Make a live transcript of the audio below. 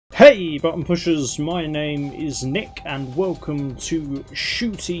Hey button pushers, my name is Nick and welcome to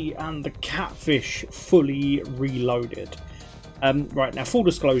Shooty and the Catfish fully reloaded. Right, now full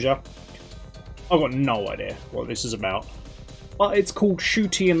disclosure, I've got no idea what this is about, but it's called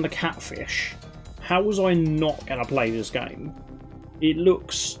Shooty and the Catfish. How was I not going to play this game? It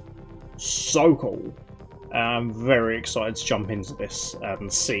looks so cool. I'm very excited to jump into this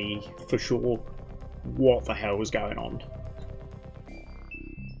and see for sure what the hell is going on.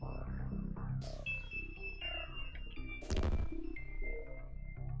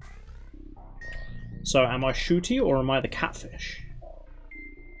 So, am I Shooty or am I the Catfish?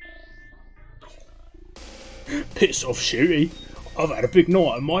 Piss off, Shooty. I've had a big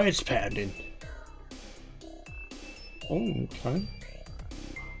night and my head's pounding. Oh, okay.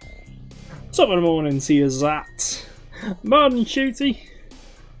 Top of the morning to you, Zat. Morning, Shooty.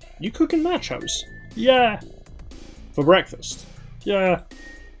 You cooking nachos? Yeah. For breakfast? Yeah.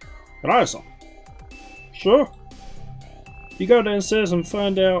 Can I have some? Sure. You go downstairs and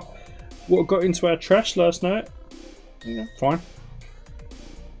find out what got into our trash last night. Yeah, fine.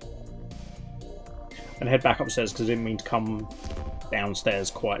 And head back upstairs because I didn't mean to come downstairs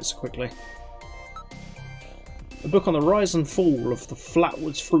quite so quickly. A book on the rise and fall of the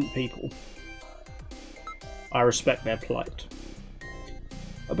Flatwoods Fruit People. I respect their plight.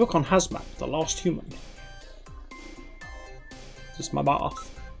 A book on Hazmat, the last human. Is this my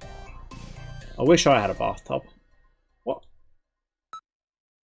bath? I wish I had a bathtub. What?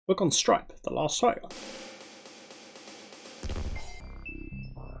 Book on Stripe, the last saga.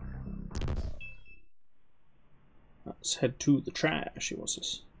 Let's head to the trash. What's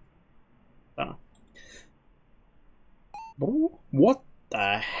this? I don't know. What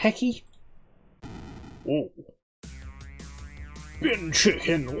the hecky? Whoa. Bin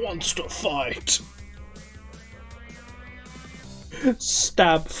Chicken wants to fight.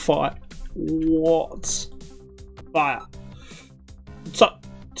 Stab fight. What? Fire.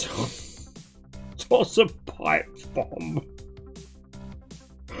 Toss a pipe bomb.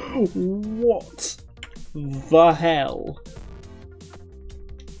 What the hell?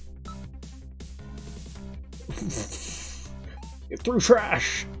 Get through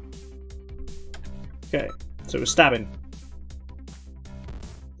trash. Okay, so we're stabbing.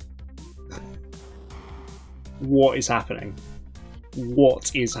 What is happening?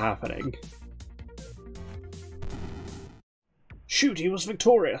 What is happening? Shooty was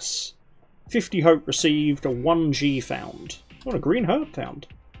victorious. 50 hope received, a 1G found. What a green herb found.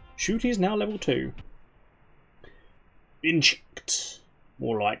 Shooty is now level 2. Been checked.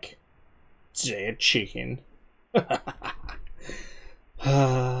 More like dead chicken.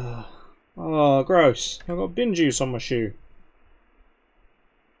 Oh, gross. I've got bin juice on my shoe.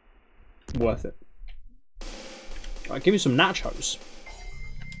 Worth it. Alright, give me some nachos.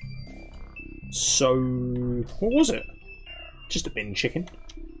 So, what was it? Just a bin chicken.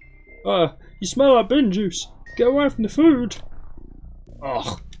 You smell like bin juice. Get away from the food.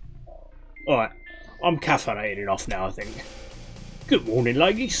 Ugh. Alright, I'm caffeinated enough now, I think. Good morning,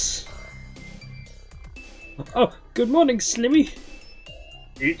 ladies. Oh, good morning, Slimmy.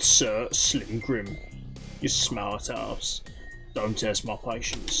 It's Slim Grim. You smart ass. Don't test my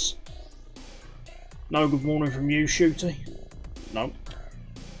patience. No good morning from you, Shooty? No.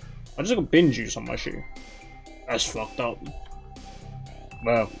 I just got bin juice on my shoe. That's fucked up.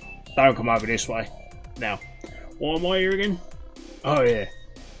 Well, don't come over this way. Now, why am I here again? Oh yeah.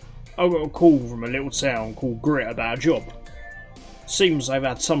 I got a call from a little town called Grit about a job. Seems they've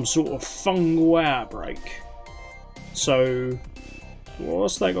had some sort of fungal outbreak. So,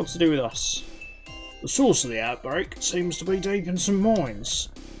 what's that got to do with us? The source of the outbreak seems to be deep in some mines.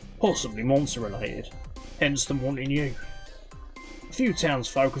 Possibly monster related. Hence them wanting you. A few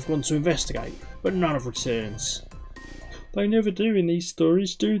townsfolk have gone to investigate, but none have returned. They never do in these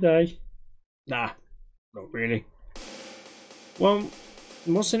stories, do they? Nah, not really. Well,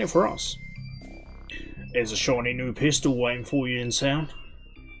 what's in it for us? There's a shiny new pistol waiting for you in town.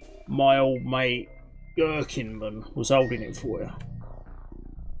 My old mate Gherkinman was holding it for you.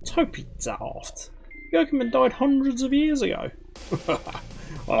 Don't be daft. Gherkinman died hundreds of years ago.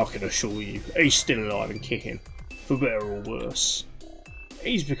 I can assure you, he's still alive and kicking, for better or worse.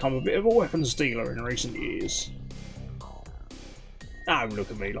 He's become a bit of a weapons dealer in recent years. Don't look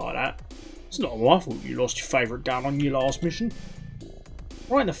at me like that. It's not my fault you lost your favourite gun on your last mission.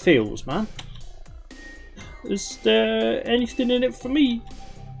 Right in the feels, man. Is there anything in it for me?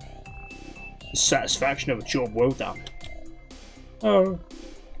 The satisfaction of a job well done. Oh.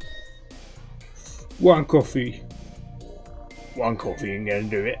 One coffee. One coffee ain't gonna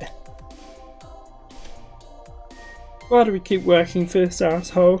do it. Why do we keep working for this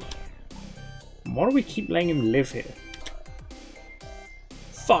asshole? Why do we keep letting him live here?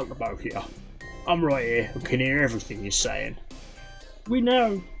 Fuck about here. I'm right here and can hear everything you're saying. We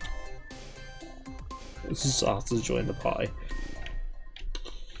know. This is after to join the party.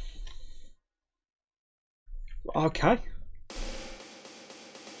 Okay.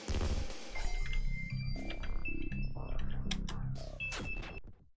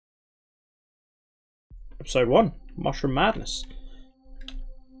 Episode 1, Mushroom Madness.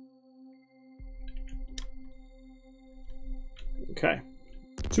 Okay.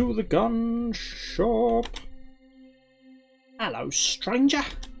 To the gun shop. Hello, stranger.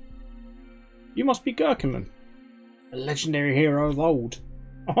 You must be Gherkinman, a legendary hero of old.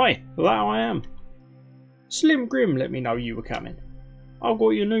 Aye, that I am. Slim Grim let me know you were coming. I've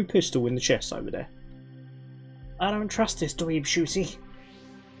got your new pistol in the chest over there. I don't trust this dweeb, Shooty.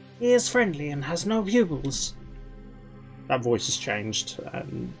 He is friendly and has no bugles. That voice has changed,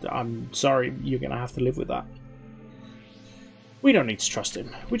 and I'm sorry, you're going to have to live with that. We don't need to trust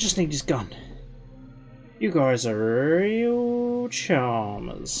him, we just need his gun. You guys are real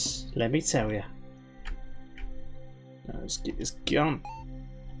charmers, let me tell you. Now let's get this gun.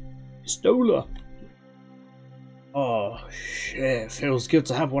 Pistola. Oh shit, feels good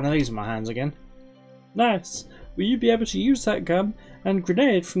to have one of these in my hands again. Nice. Will you be able to use that gun and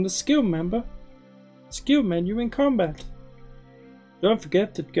grenade from the skill menu in combat? Don't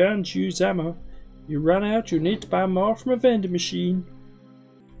forget that guns use ammo. If you run out, you need to buy more from a vending machine.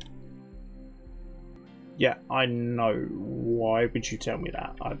 Yeah, I know. Why would you tell me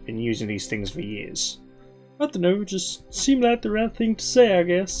that? I've been using these things for years. I don't know, just seemed like the right thing to say, I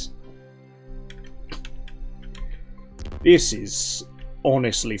guess. This is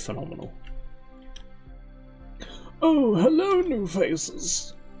honestly phenomenal. Oh, hello, new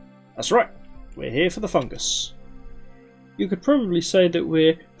faces. That's right, we're here for the fungus. You could probably say that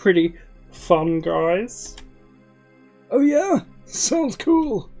we're pretty fun guys. Oh yeah? Sounds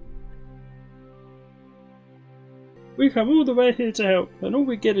cool. We come all the way here to help, and all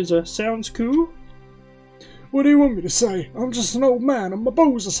we get is a sounds cool. What do you want me to say? I'm just an old man and my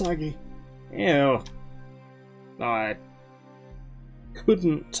bows are saggy. Yeah. I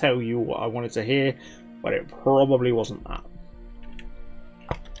couldn't tell you what I wanted to hear, but it probably wasn't that.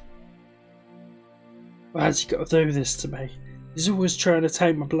 Why's he got to do this to me? He's always trying to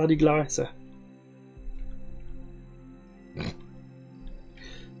take my bloody lighter.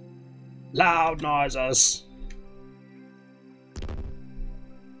 Loud noises.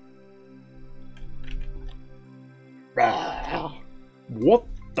 What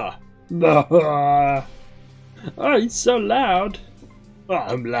the? Oh, he's so loud.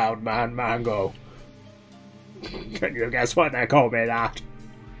 I'm Loud Man Mango. Can you guess why they call me that?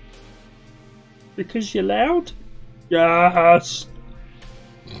 Because you're loud? Yes.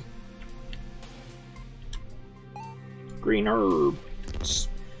 Green herbs.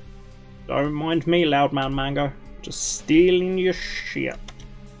 Don't mind me, Loud Man Mango. Just stealing your shit.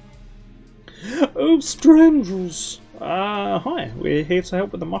 Oh, strangers. Hi. We're here to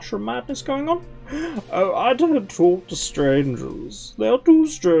help with the mushroom madness going on. Oh, I don't talk to strangers. They're too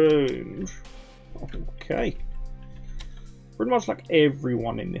strange. Okay. Pretty much like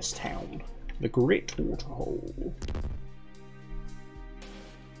everyone in this town. The Great Waterhole.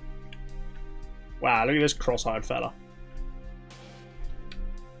 Wow, look at this cross-eyed fella.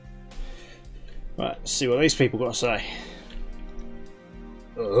 Right, let's see what these people got to say.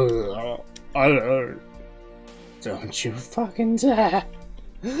 I don't you fucking dare.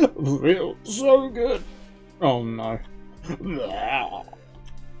 Feels so good. Oh no.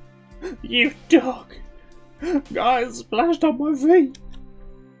 You dog. Guys, splashed on my feet.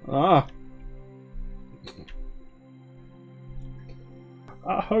 Ah.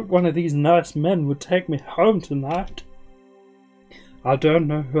 I hope one of these nice men would take me home tonight. I don't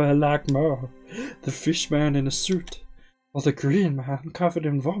know who I like more, the fish man in a suit, or the green man covered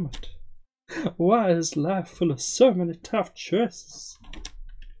in vomit. Why is life full of so many tough choices?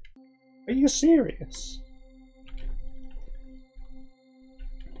 Are you serious?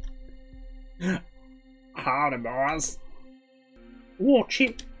 Howdy, boys. Watch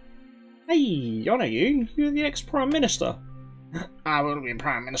it. Hey, I know you. You're the ex-Prime Minister. I will be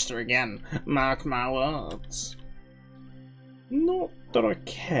Prime Minister again. Mark my words. Not that I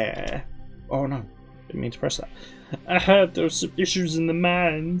care. Oh no, didn't mean to press that. I heard there were some issues in the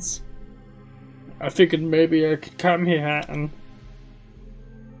mines. I figured maybe I could come here and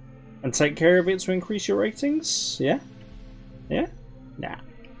take care of it to increase your ratings? Yeah? Yeah? Nah.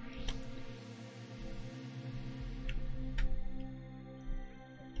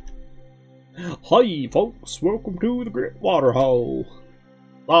 Hi folks, welcome to the Great Water Hole.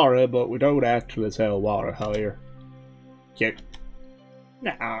 Sorry, but we don't actually sell water here. Cute.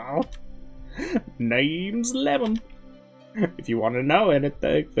 No. Name's Lemon. If you want to know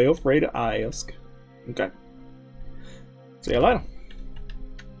anything, feel free to ask. Okay. See you later.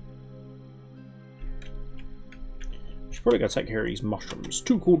 Should probably go take care of these mushrooms.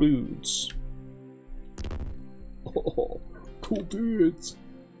 Two cool dudes. Oh, cool dudes.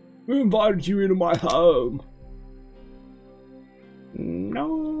 Who invited you into my home?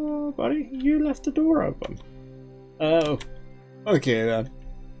 No, buddy. You left the door open. Oh. Okay then.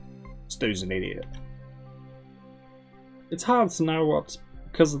 This dude's an idiot. It's hard to know what's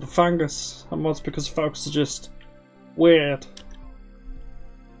because of the fungus and what's because folks are just weird.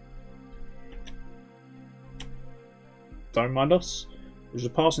 Don't mind us. We're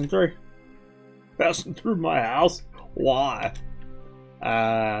just passing through. Passing through my house? Why?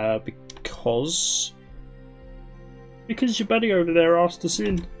 Because your buddy over there asked us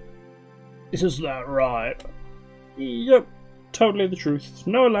in. is that right? Yep, totally the truth.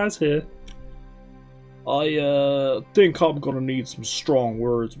 No lies here. I think I'm gonna need some strong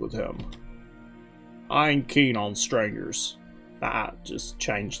words with him. I ain't keen on strangers. That just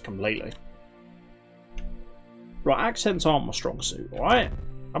changed completely. Right, accents aren't my strong suit, right?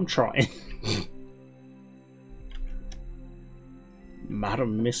 I'm trying.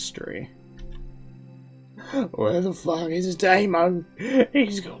 Madam Mystery. Where the fuck is Damo?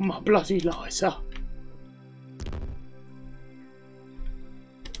 He's got my bloody lighter.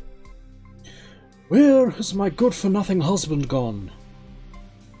 Where has my good-for-nothing husband gone?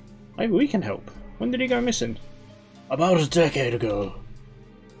 Maybe we can help. When did he go missing? About a decade ago.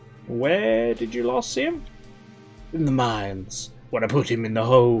 Where did you last see him? In the mines, when I put him in the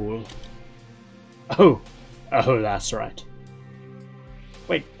hole. Oh, that's right.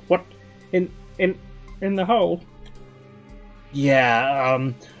 Wait, what? In the hole?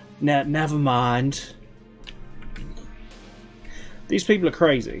 Yeah, never mind. These people are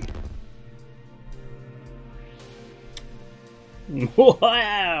crazy.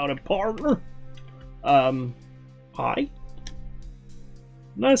 Wow, partner. Hi.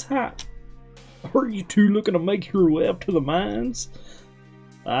 Nice hat. Are you two looking to make your way up to the mines?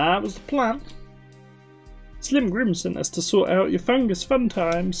 That was the plan. Slim Grim sent us to sort out your fungus fun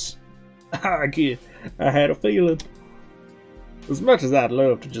times. I had a feeling. As much as I'd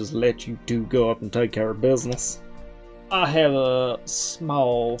love to just let you two go up and take care of business, I have a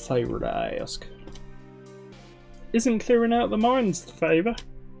small favour to ask. Isn't clearing out the mines the favour?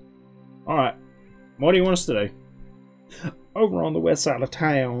 Alright, what do you want us to do? Over on the west side of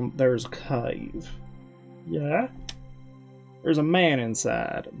town, there's a cave. Yeah? There's a man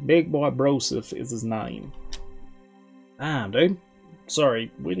inside. Big Boy Broseph is his name. Damn, dude.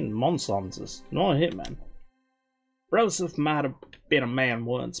 Sorry, we didn't monsters, not a hitman. Broseph might have been a man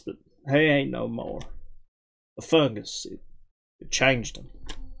once, but he ain't no more. The fungus, it changed him.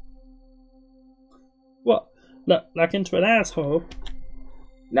 What? Like into an asshole?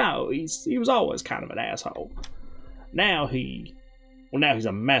 No, he was always kind of an asshole. Now he's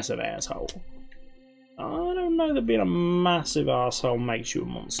a massive asshole. I don't know that being a massive asshole makes you a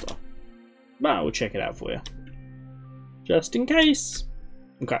monster. But we'll check it out for you. Just in case.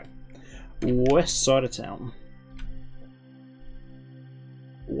 Okay. West side of town.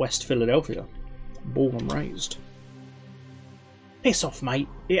 West Philadelphia. Born and raised. Piss off, mate.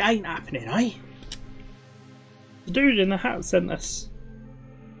 It ain't happening, eh? The dude in the hat sent us.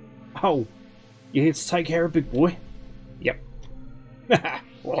 Oh, you here to take care of Big Boy? Yep.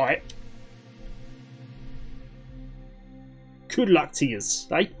 Right. Good luck to yous,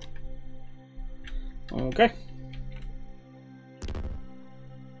 eh? Okay.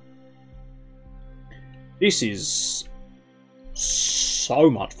 This is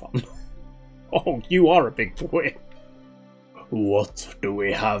so much fun. Oh, you are a big boy. What do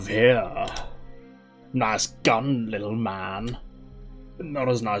we have here? Nice gun, little man. Not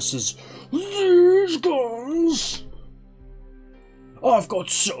as nice as these guns. I've got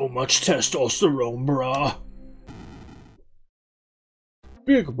so much testosterone, bruh.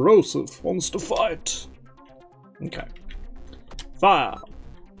 Big Broseph wants to fight. Okay. Fire.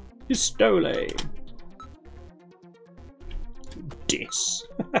 Pistole. Dis.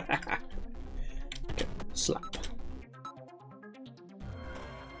 Okay, slap.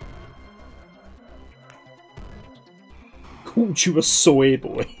 Called you a soy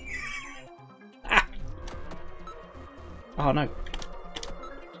boy. Oh no.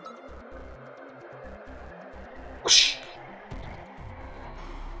 Whoosh.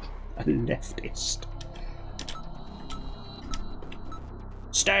 A leftist.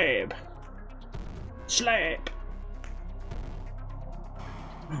 Stab. Slap!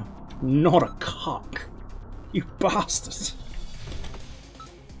 Not a cock. You bastard.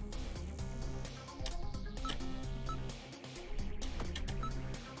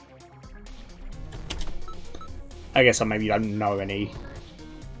 I guess I maybe don't know any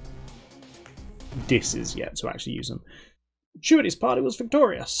disses yet to actually use them. Shooty's party was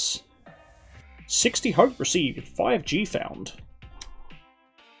victorious. 60 hope received, 5G found.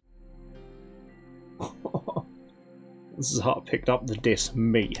 Zart picked up the diss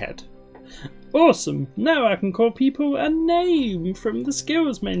meathead. Awesome! Now I can call people a name from the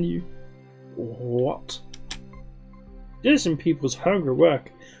skills menu. What? Dissing people's hunger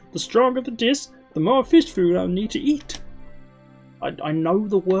work. The stronger the diss, the more fish food I'll need to eat. I know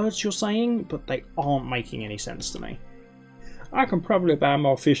the words you're saying, but they aren't making any sense to me. I can probably buy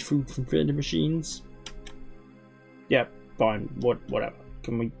more fish food from vending machines. Yeah, fine. Whatever.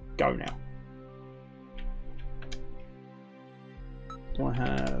 Can we go now? Do I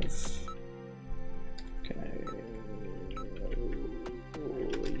have... Okay...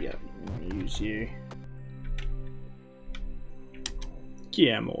 Yeah, I'm gonna use you.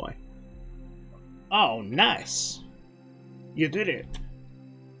 Yeah, I'm away. Oh, nice! You did it!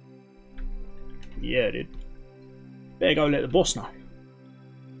 Yeah, I did. Better go let the boss know.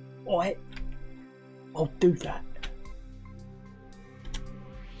 Alright. I'll do that.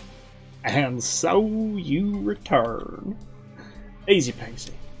 And so you return. Easy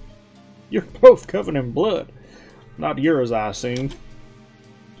peasy. You're both covered in blood. Not yours, I assume.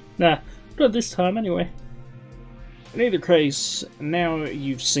 Nah, not this time anyway. In either case, now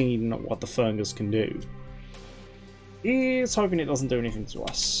you've seen what the fungus can do. Here's hoping it doesn't do anything to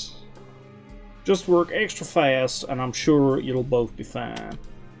us. Just work extra fast, and I'm sure you'll both be fine.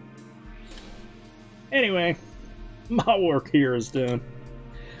 Anyway, my work here is done.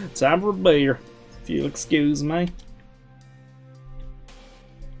 Time for a beer, if you'll excuse me.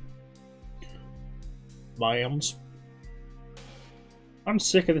 Bams. I'm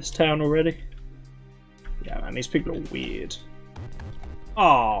sick of this town already. Yeah, man, these people are weird.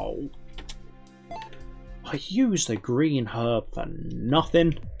 Oh. I used a green herb for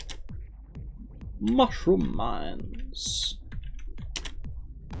nothing. Mushroom mines.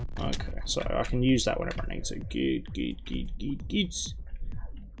 Okay, so I can use that whenever I need to. Good.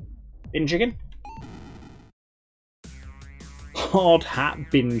 Bin chicken? Hard hat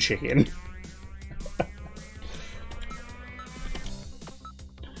bin chicken.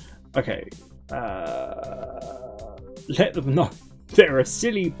 Okay, let them know they're a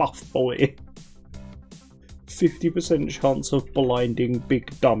silly buff boy. 50% chance of blinding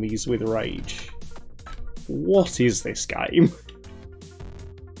big dummies with rage. What is this game?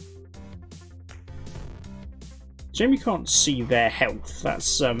 Shame you can't see their health.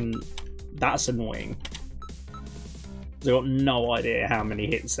 That's annoying. They've got no idea how many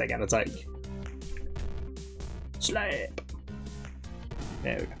hits they're gonna take. Slap.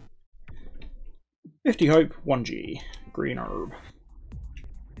 There we go. 50 hope, 1G. Green herb.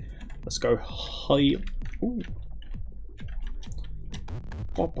 Let's go high. Ooh.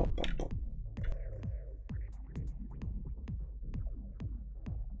 Bop, bop, bop, bop.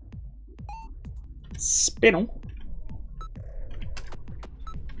 Spinel.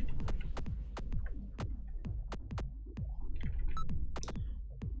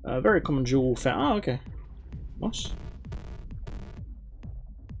 Very common jewel found. Oh, okay. Nice.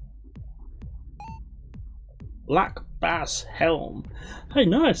 Black bass helm. Hey,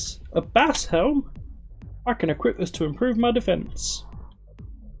 nice! A bass helm? I can equip this to improve my defense.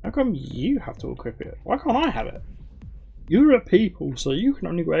 How come you have to equip it? Why can't I have it? You're a people, so you can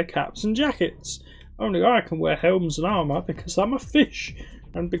only wear caps and jackets. Only I can wear helms and armour because I'm a fish,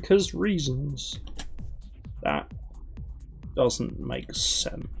 and because reasons. That doesn't make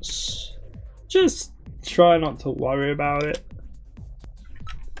sense. Just try not to worry about it.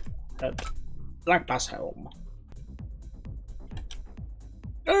 Black bass helm.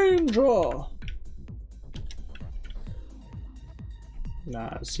 Danger!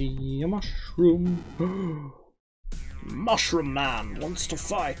 I see a mushroom. Mushroom man wants to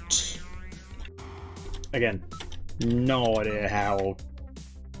fight. Again, no idea how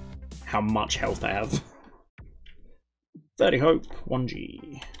much health they have. 30 hope,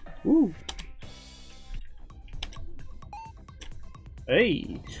 1G. Woo.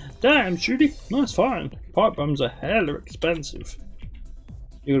 Hey, damn, Shooty, nice find. Pipe bombs are hella expensive.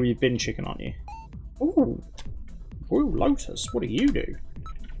 You're gonna be bin chicken, aren't you? Ooh. Ooh, Lotus, what do you do?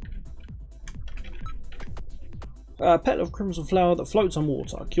 A petal of crimson flower that floats on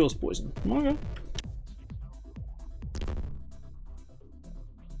water, cures poison. Okay.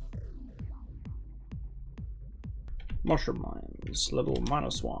 Mushroom mines, level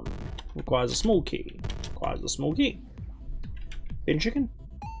 -1. Requires a small key. Requires a small key. Bin chicken?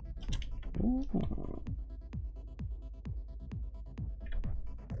 Ooh.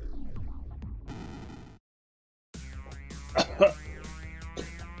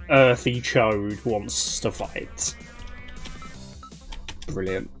 Earthy chode wants to fight.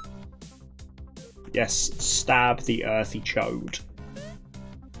 Brilliant. Yes, stab the earthy chode.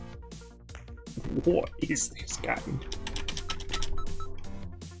 What is this game?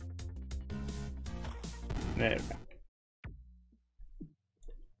 There we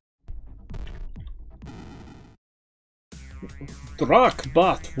go.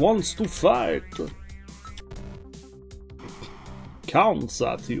 Drakbat wants to fight. Counts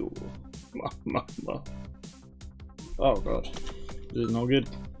at you. Oh god. This is not good.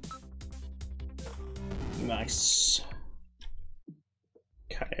 Nice.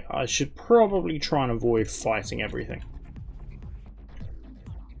 Okay, I should probably try and avoid fighting everything.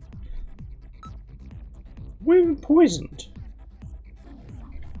 We've been poisoned.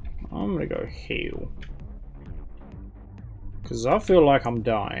 I'm gonna go heal. Because I feel like I'm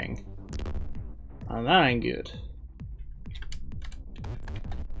dying. And that ain't good.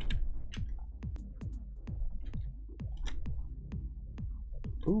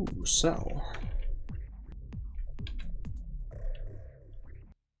 Ooh, sell.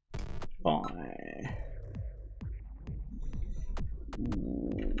 Buy.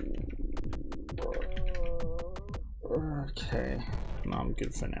 Okay. No, I'm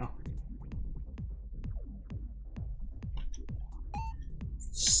good for now.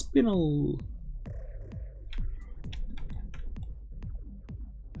 Spinel.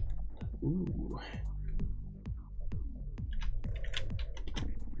 Ooh.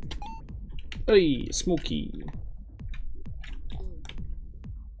 Hey, smoky.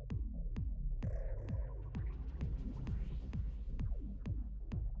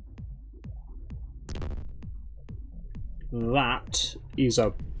 That is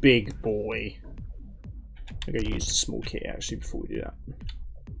a big boy. I'm going to use the small kit actually before we do that.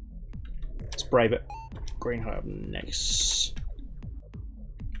 Let's brave it. Green herb, nice.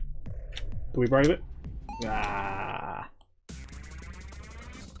 Do we brave it? Ah.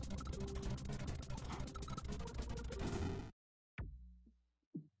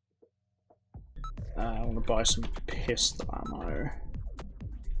 I want to buy some pistol ammo.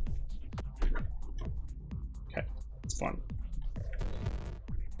 Okay, it's fine.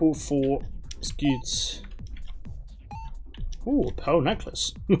 Ball 4, skids. Ooh, a pearl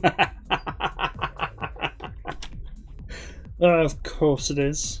necklace. Of course it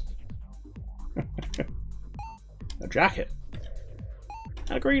is. A jacket.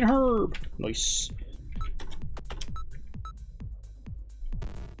 And a green herb. Nice.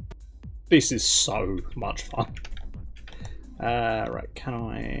 This is so much fun. Right, can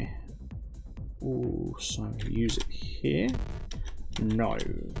I also use it here? No.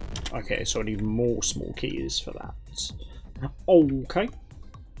 Okay, so I need more small keys for that. Okay.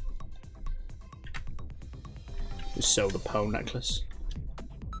 Just sell the pearl necklace.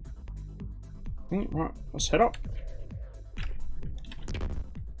 Right, let's head up.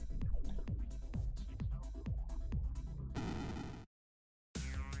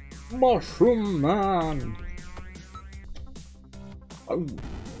 Mushroom man! Oh,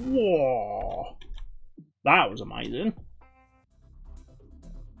 whoa! That was amazing.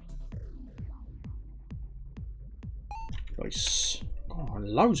 Nice. Oh,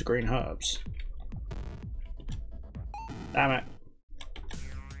 loads of green herbs. Damn it.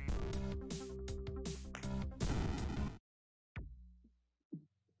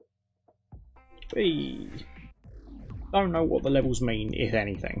 Hey. Don't know what the levels mean, if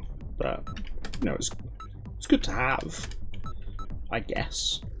anything, but you know, it's good to have, I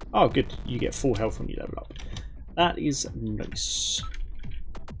guess. Oh, good, you get full health when you level up. That is nice.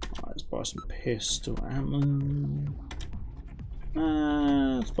 Right, let's buy some pistol ammo.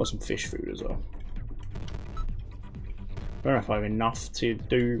 Let's buy some fish food as well. I don't know if I have enough to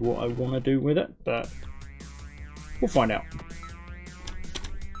do what I want to do with it, but we'll find out.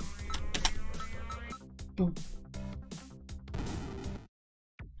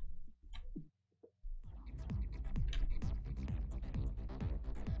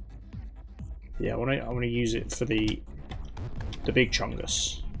 Yeah, I want to use it for the big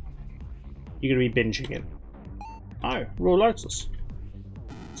chungus. You're gonna be binging it. Oh, raw lotus.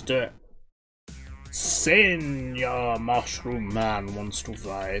 Let's do it. Senior Mushroom Man wants to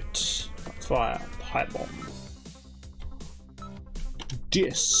fight. Fire, pipe bomb.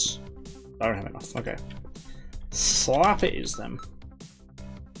 Dis. I don't have enough. Okay. Slap it is then.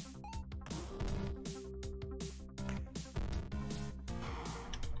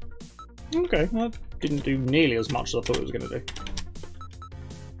 Okay, that didn't do nearly as much as I thought it was going to do.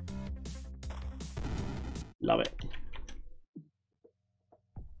 Love it.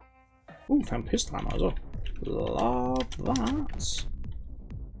 Ooh, found pistol ammo as well. Love that.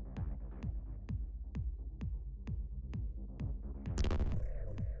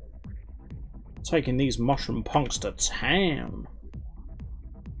 Taking these mushroom punks to town.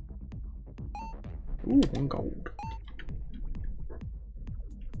 Ooh, 1 gold.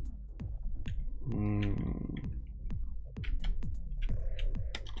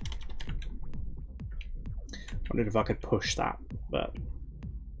 Wondered if I could push that, but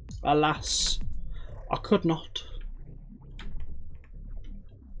alas, I could not.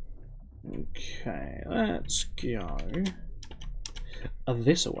 Okay, let's go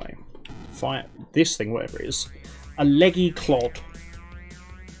this way. Fight this thing, whatever it is. A leggy clod.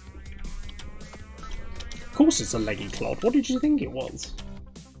 Of course it's a leggy clod. What did you think it was?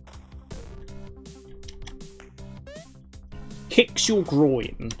 Kicks your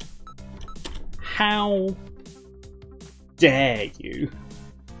groin. How dare you?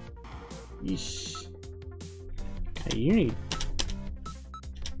 Yeesh. Okay, you need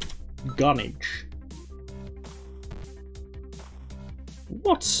gunnage.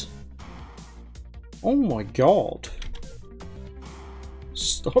 What? Oh my god.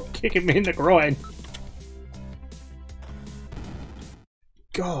 Stop kicking me in the groin.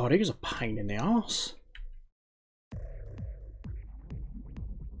 God, he was a pain in the arse.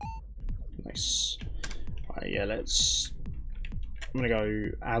 Nice. Right, yeah, let's... I'm gonna go,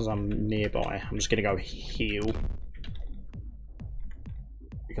 as I'm nearby, I'm just gonna go heal.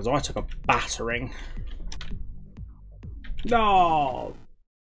 Because I took a battering. No!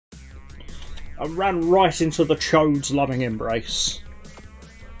 I ran right into the chode's loving embrace.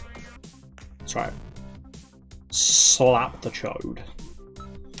 That's right. Slap the chode.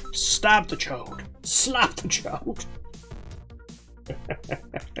 Stab the chode. Slap the chode.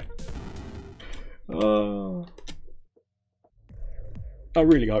 I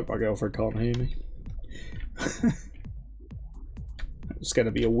really hope my girlfriend can't hear me. It's going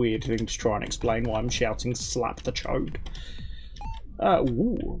to be a weird thing to try and explain why I'm shouting slap the chode.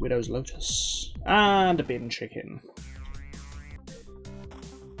 Ooh, Widow's Lotus. And a bin chicken.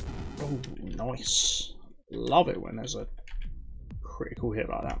 Oh, nice. Love it when there's a critical hit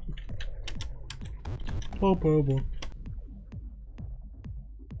like that.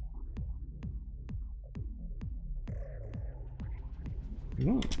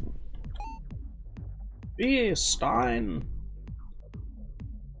 Beer Stein.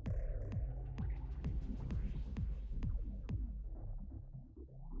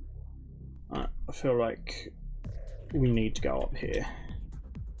 I feel like we need to go up here.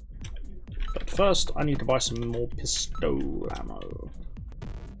 But first, I need to buy some more pistol ammo.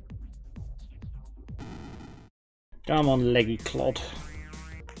 Come on, leggy clod.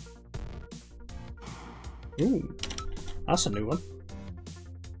 Ooh, that's a new one.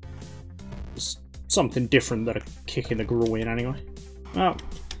 It's something different than a kick in the groin, anyway. Oh,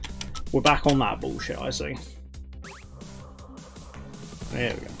 we're back on that bullshit, I see.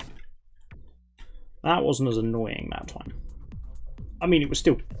 There we go. That wasn't as annoying that time. I mean, it was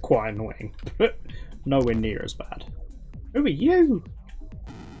still quite annoying, but nowhere near as bad. Who are you?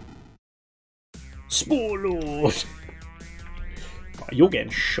 Spore Lord! Oh, you're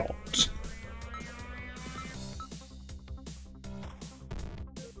getting shot.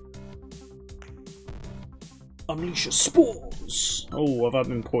 Unleash your spores! Oh, have I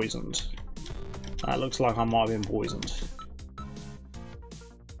been poisoned? That looks like I might have been poisoned.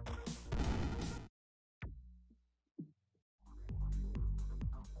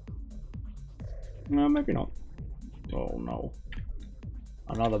 No, maybe not. Oh no.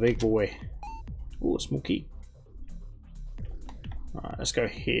 Another big boy. Oh, a small key. Alright, let's go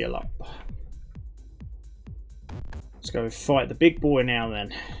heal up. Let's go fight the big boy now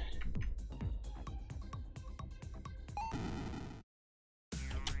then.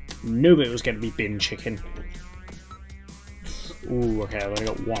 Knew it was going to be bin chicken. Ooh, okay, I've only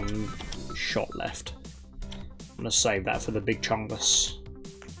got 1 shot left. I'm going to save that for the big chungus.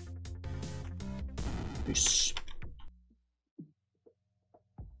 Peace.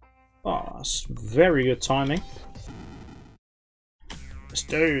 Oh, that's very good timing. Let's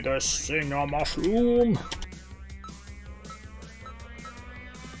do this thing on mushroom.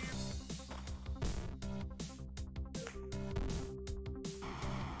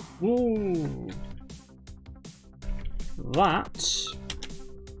 Ooh. That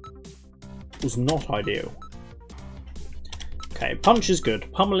was not ideal. Okay, punch is good.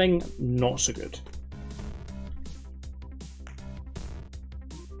 Pummeling, not so good.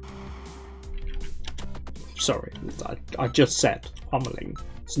 Sorry, I just said pummeling.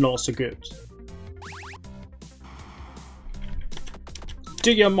 It's not so good.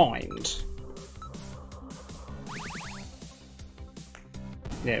 Do you mind?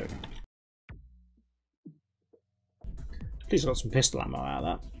 There we go. Please got some pistol ammo out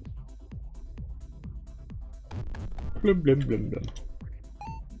of that. Blum blum blum blum.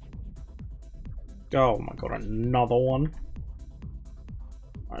 Oh my god, another one.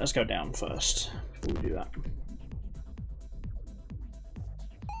 Alright, let's go down first before we do that.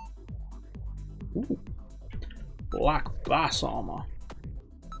 Ooh. Black bass armor.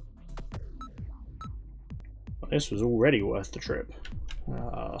 But this was already worth the trip.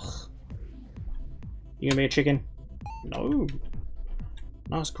 Ugh. You gonna be a chicken? No.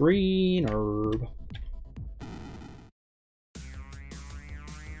 Nice green herb.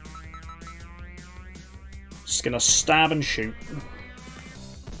 Just gonna stab and shoot.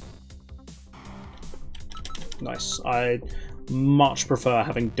 Nice. I much prefer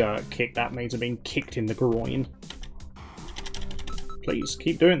having dirt kicked at me to being kicked in the groin. Please,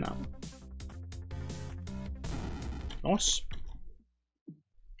 keep doing that. Nice.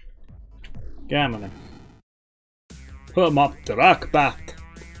 Gammon him. Put him up the rock back.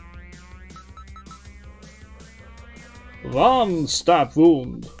 One stab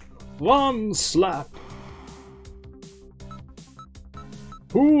wound. One slap.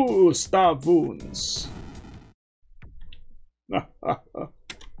 2 stab wounds.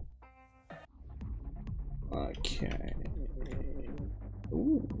 Okay.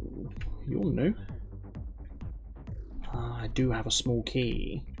 Ooh, you're new. I do have a small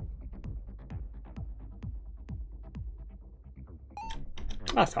key.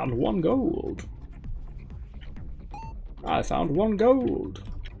 I found 1 gold. I found 1 gold.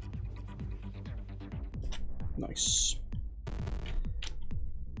 Nice.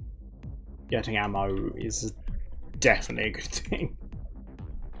 Getting ammo is definitely a good thing.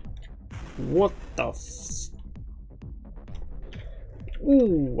 What the f...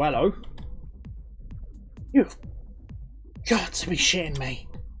 Ooh, hello. You've got to be shitting me.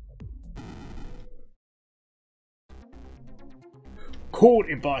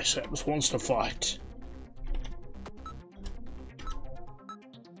 Cordy Biceps wants to fight.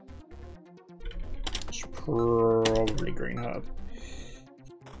 It's probably green herb.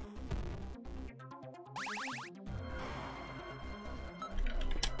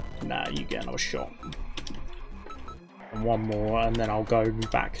 Nah, you get another shot. And 1 more, and then I'll go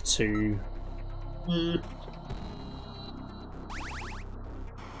back to...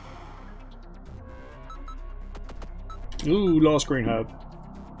 Ooh, last green herb.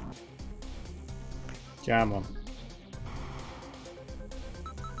 Come on.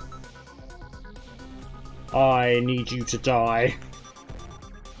 I need you to die.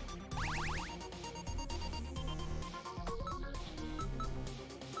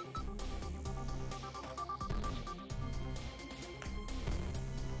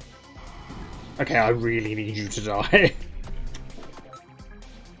 Okay, I really need you to die.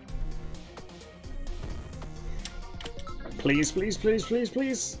 Please, please, please, please,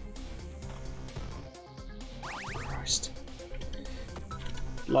 please. Christ.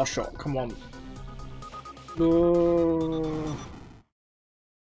 Last shot, come on. No.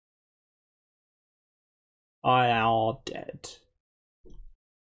 I are dead.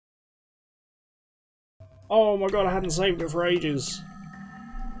 Oh my god, I hadn't saved it for ages.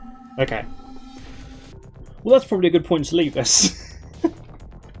 Okay. Well, that's probably a good point to leave this.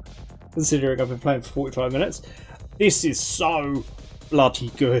 Considering I've been playing for 45 minutes. This is so bloody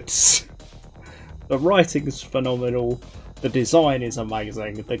good. The writing is phenomenal. The design is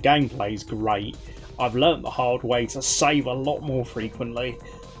amazing. The gameplay is great. I've learnt the hard way to save a lot more frequently.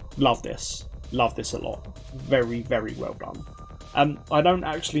 Love this. Love this a lot. Very, very well done. I don't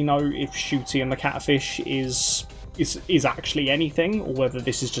actually know if Shooty and the Catfish is actually anything, or whether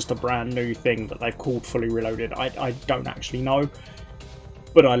this is just a brand new thing that they've called Fully Reloaded. I don't actually know,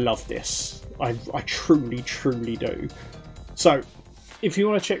 but I love this. I truly, truly do. So, if you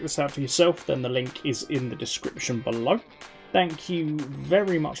want to check this out for yourself, then the link is in the description below. Thank you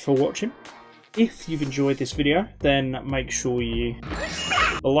very much for watching. If you've enjoyed this video, then make sure you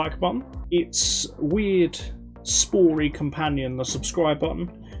hit the like button. Its weird, spory companion, the subscribe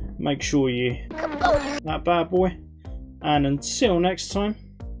button. Make sure you hit that bad boy. And until next time,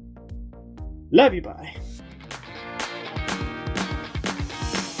 love you, bye.